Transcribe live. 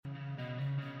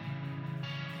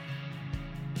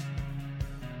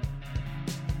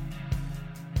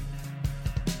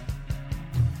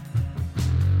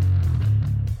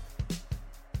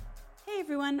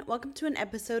everyone, welcome to an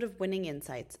episode of Winning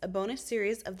Insights, a bonus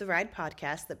series of the Ride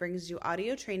podcast that brings you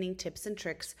audio training tips and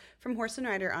tricks from horse and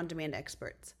rider on-demand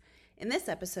experts. In this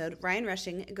episode, Ryan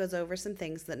Rushing goes over some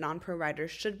things that non-pro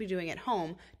riders should be doing at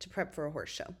home to prep for a horse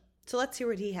show. So let's hear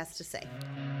what he has to say.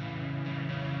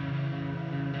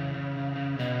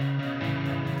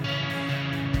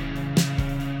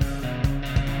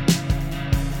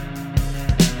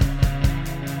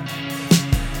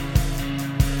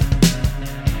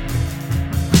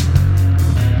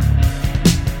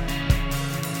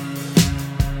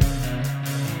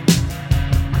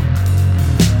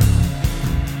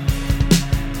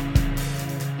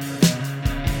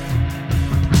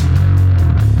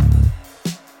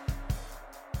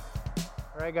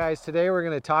 Alright guys, today we're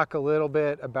going to talk a little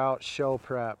bit about show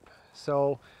prep.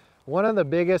 So one of the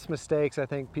biggest mistakes I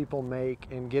think people make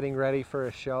in getting ready for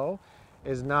a show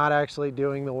is not actually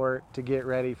doing the work to get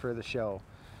ready for the show.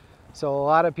 So a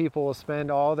lot of people will spend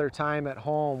all their time at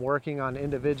home working on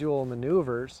individual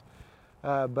maneuvers,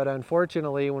 but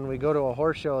unfortunately when we go to a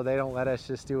horse show they don't let us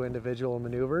just do individual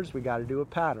maneuvers, we got to do a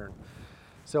pattern.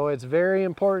 So it's very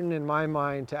important in my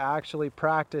mind to actually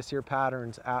practice your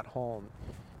patterns at home.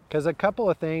 Because a couple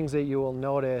of things that you will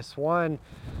notice. One,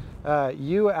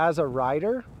 you as a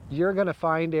rider, you're going to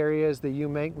find areas that you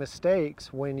make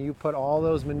mistakes when you put all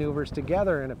those maneuvers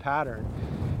together in a pattern.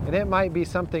 And it might be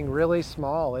something really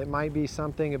small. It might be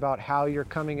something about how you're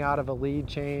coming out of a lead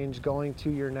change, going to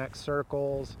your next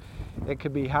circles. It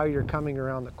could be how you're coming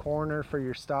around the corner for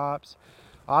your stops.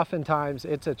 Oftentimes,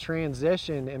 it's a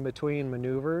transition in between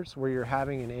maneuvers where you're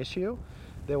having an issue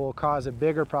that will cause a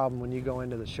bigger problem when you go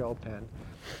into the show pen.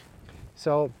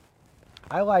 So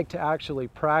I like to actually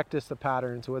practice the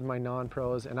patterns with my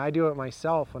non-pros, and I do it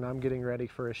myself when I'm getting ready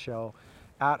for a show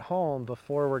at home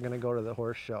before we're going to go to the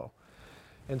horse show.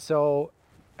 And so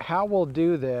how we'll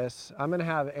do this, I'm going to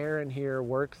have Aaron here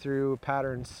work through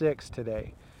pattern 6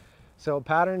 today. So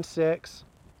pattern 6,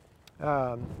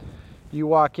 you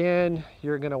walk in,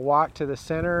 you're going to walk to the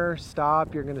center,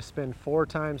 stop, you're going to spin 4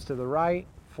 times to the right,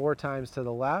 4 times to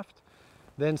the left.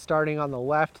 Then starting on the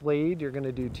left lead, you're going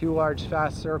to do 2 large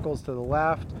fast circles to the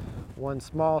left, 1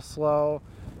 small slow,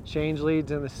 change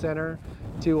leads in the center,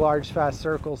 2 large fast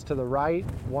circles to the right,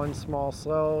 1 small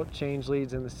slow, change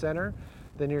leads in the center.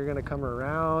 Then you're going to come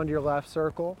around your left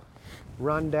circle,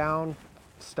 run down,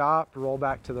 stop, roll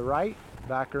back to the right,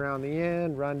 back around the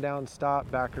end, run down, stop,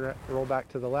 back, roll back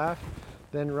to the left,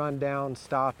 then run down,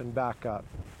 stop, and back up.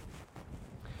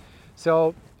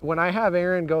 So when I have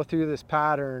Aaron go through this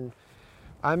pattern,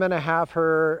 I'm going to have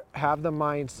her have the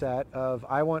mindset of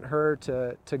I want her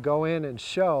to go in and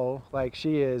show like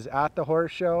she is at the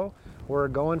horse show. We're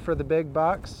going for the big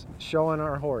bucks, showing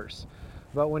our horse.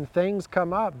 But when things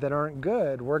come up that aren't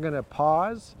good, we're going to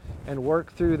pause and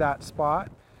work through that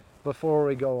spot before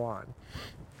we go on.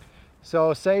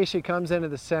 So say she comes into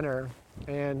the center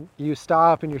and you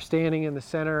stop and you're standing in the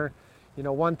center. You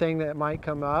know, one thing that might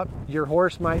come up, your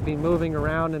horse might be moving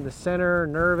around in the center,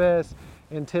 nervous,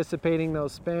 anticipating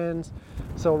those spins.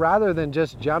 So rather than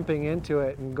just jumping into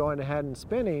it and going ahead and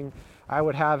spinning, I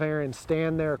would have Aaron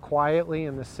stand there quietly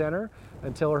in the center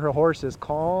until her horse is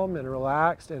calm and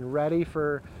relaxed and ready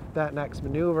for that next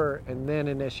maneuver, and then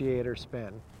initiate her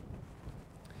spin.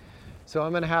 So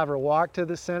I'm going to have her walk to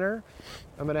the center.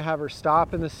 I'm going to have her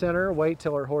stop in the center, wait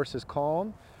till her horse is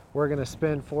calm. We're going to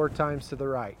spin 4 times to the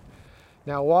right.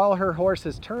 Now while her horse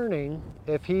is turning,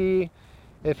 if he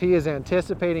is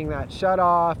anticipating that shut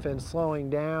off and slowing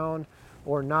down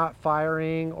or not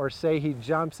firing, or say he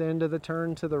jumps into the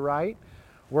turn to the right,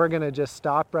 we're going to just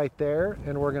stop right there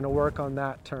and we're going to work on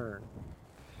that turn.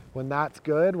 When that's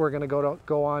good, we're going to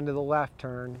go on to the left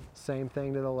turn, same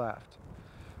thing to the left.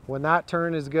 When that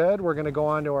turn is good, we're going to go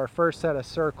on to our first set of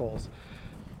circles.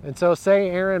 And so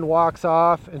say Aaron walks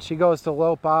off and she goes to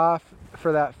lope off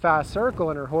for that fast circle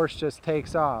and her horse just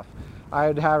takes off. I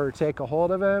would have her take a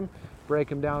hold of him, break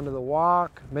him down to the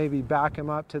walk, maybe back him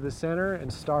up to the center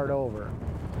and start over.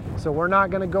 So we're not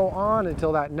going to go on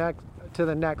until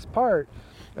the next part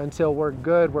until we're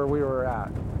good where we were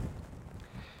at.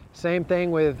 Same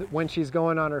thing with when she's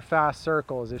going on her fast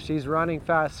circles. If she's running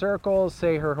fast circles,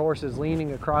 say her horse is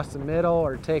leaning across the middle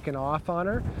or taking off on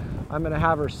her, I'm going to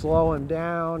have her slow him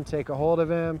down, take a hold of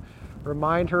him,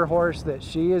 remind her horse that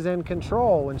she is in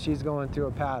control when she's going through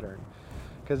a pattern.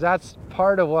 Because that's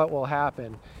part of what will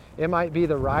happen. It might be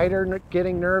the rider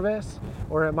getting nervous,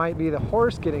 or it might be the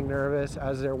horse getting nervous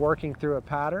as they're working through a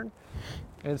pattern.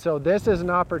 And so this is an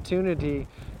opportunity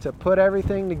to put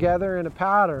everything together in a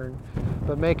pattern,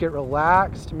 but make it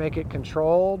relaxed, make it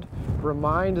controlled,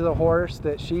 remind the horse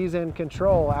that she's in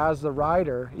control as the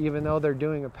rider, even though they're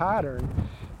doing a pattern,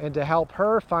 and to help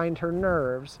her find her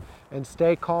nerves and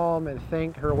stay calm and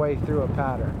think her way through a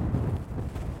pattern.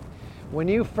 When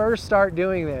you first start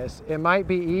doing this, it might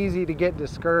be easy to get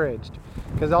discouraged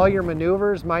because all your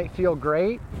maneuvers might feel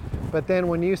great, but then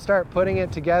when you start putting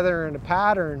it together in a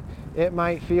pattern, it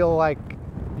might feel like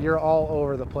you're all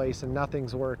over the place and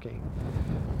nothing's working.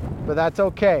 But that's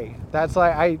okay. That's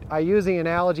like, I use the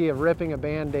analogy of ripping a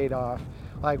Band-Aid off.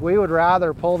 Like, we would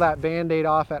rather pull that Band-Aid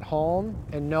off at home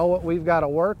and know what we've got to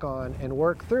work on and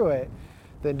work through it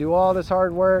than do all this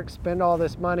hard work, spend all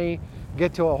this money,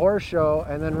 get to a horse show,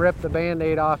 and then rip the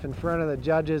Band-Aid off in front of the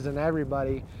judges and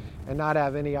everybody and not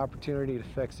have any opportunity to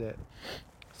fix it.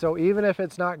 So even if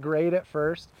it's not great at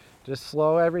first, just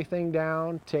slow everything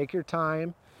down, take your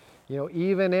time. You know,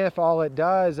 even if all it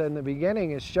does in the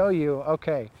beginning is show you,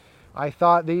 okay, I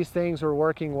thought these things were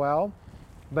working well,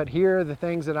 but here are the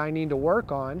things that I need to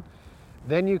work on.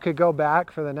 Then you could go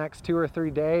back for the next 2 or 3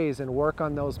 days and work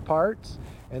on those parts,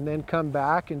 and then come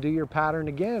back and do your pattern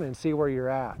again and see where you're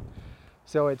at.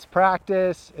 So it's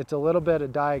practice, it's a little bit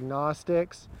of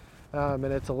diagnostics, and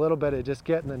it's a little bit of just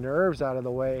getting the nerves out of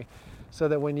the way so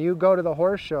that when you go to the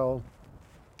horse show,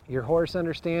 your horse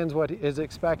understands what is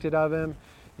expected of him,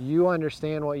 you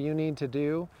understand what you need to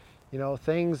do. You know,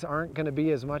 things aren't going to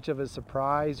be as much of a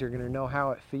surprise. You're going to know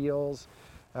how it feels,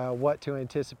 what to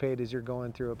anticipate as you're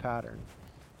going through a pattern.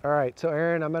 All right, so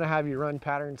Aaron, I'm going to have you run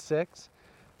pattern 6.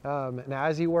 And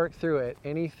as you work through it,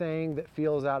 anything that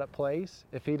feels out of place,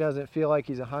 if he doesn't feel like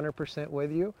he's 100%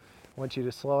 with you, I want you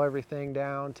to slow everything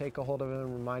down, take a hold of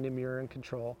him, remind him you're in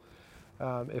control.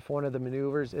 If one of the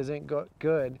maneuvers isn't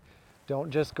good,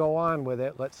 don't just go on with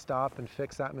it. Let's stop and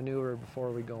fix that maneuver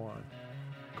before we go on.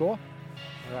 Cool?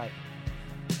 All right.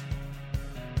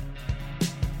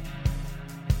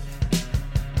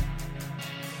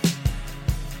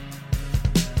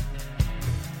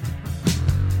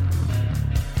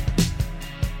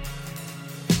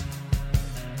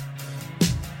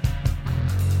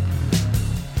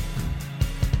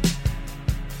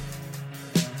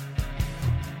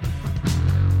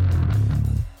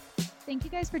 Thank you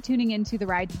guys for tuning in to the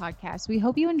Ride Podcast. We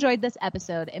hope you enjoyed this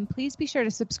episode, and please be sure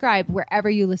to subscribe wherever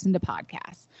you listen to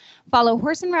podcasts. Follow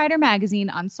Horse and Rider Magazine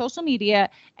on social media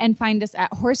and find us at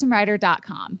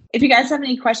horseandrider.com. If you guys have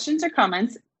any questions or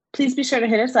comments, please be sure to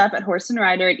hit us up at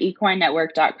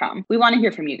horseandrider@equinenetwork.com. We want to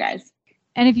hear from you guys.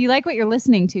 And if you like what you're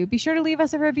listening to, be sure to leave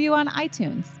us a review on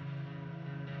iTunes.